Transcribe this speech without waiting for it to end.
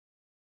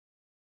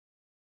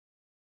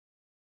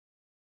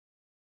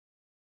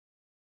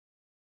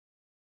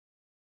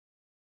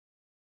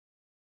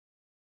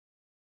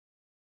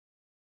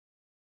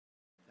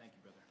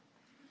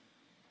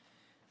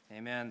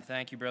Amen.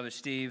 Thank you, Brother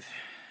Steve.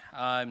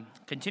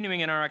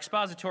 Continuing in our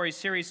expository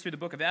series through the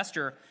Book of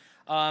Esther,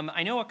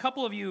 I know a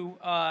couple of you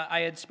I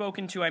had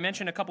spoken to, I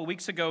mentioned a couple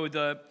weeks ago,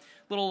 the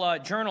little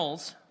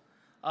journals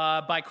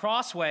by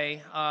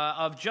Crossway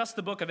of just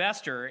the Book of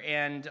Esther,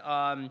 and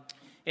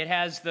it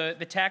has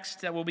the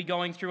text that we'll be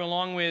going through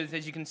along with,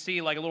 as you can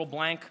see, like a little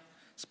blank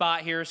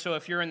spot here, so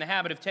if you're in the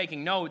habit of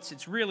taking notes,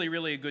 it's really,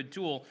 really a good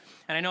tool.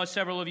 And I know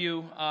several of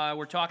you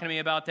were talking to me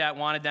about that,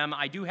 wanted them.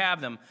 I do have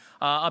them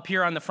up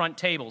here on the front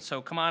table,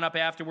 so come on up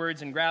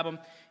afterwards and grab them,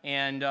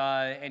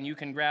 and you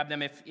can grab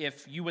them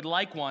if you would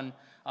like one.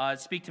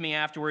 Speak to me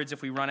afterwards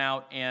if we run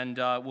out, and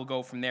we'll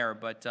go from there.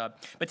 But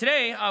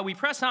today, we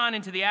press on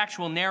into the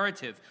actual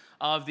narrative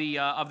of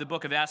the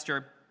Book of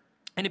Esther,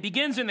 and it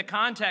begins in the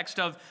context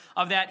of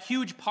that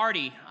huge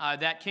party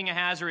that King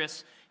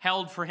Ahasuerus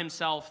held for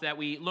himself that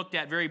we looked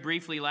at very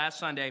briefly last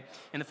Sunday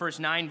in the first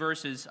 9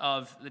 verses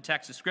of the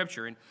text of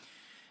Scripture. And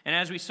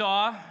as we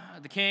saw,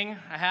 the king,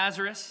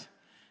 Ahasuerus,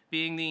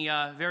 being the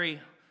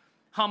very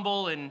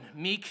humble and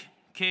meek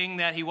king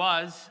that he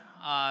was,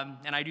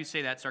 and I do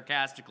say that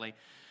sarcastically,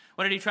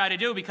 what did he try to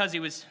do because he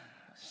was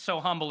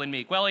so humble and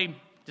meek? Well, he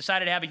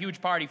decided to have a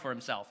huge party for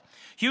himself.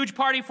 Huge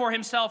party for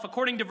himself,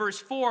 according to verse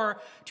 4,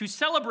 to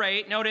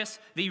celebrate, notice,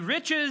 the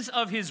riches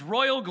of his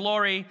royal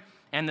glory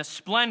and the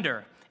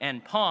splendor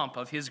and pomp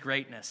of his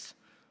greatness.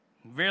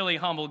 Really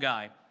humble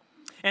guy.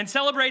 And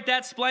celebrate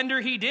that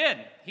splendor he did.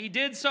 He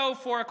did so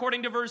for,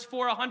 according to verse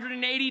 4,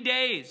 180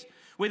 days,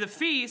 with a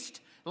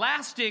feast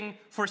lasting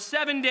for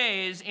 7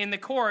 days in the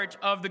court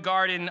of the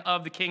garden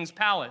of the king's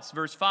palace.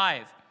 Verse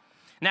 5.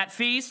 And that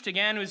feast,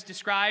 again, was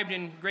described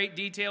in great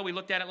detail. We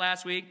looked at it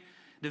last week.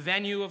 The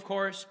venue, of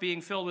course, being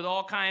filled with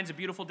all kinds of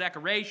beautiful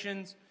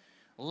decorations,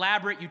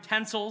 elaborate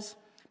utensils.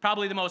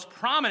 Probably the most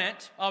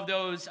prominent of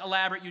those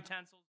elaborate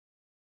utensils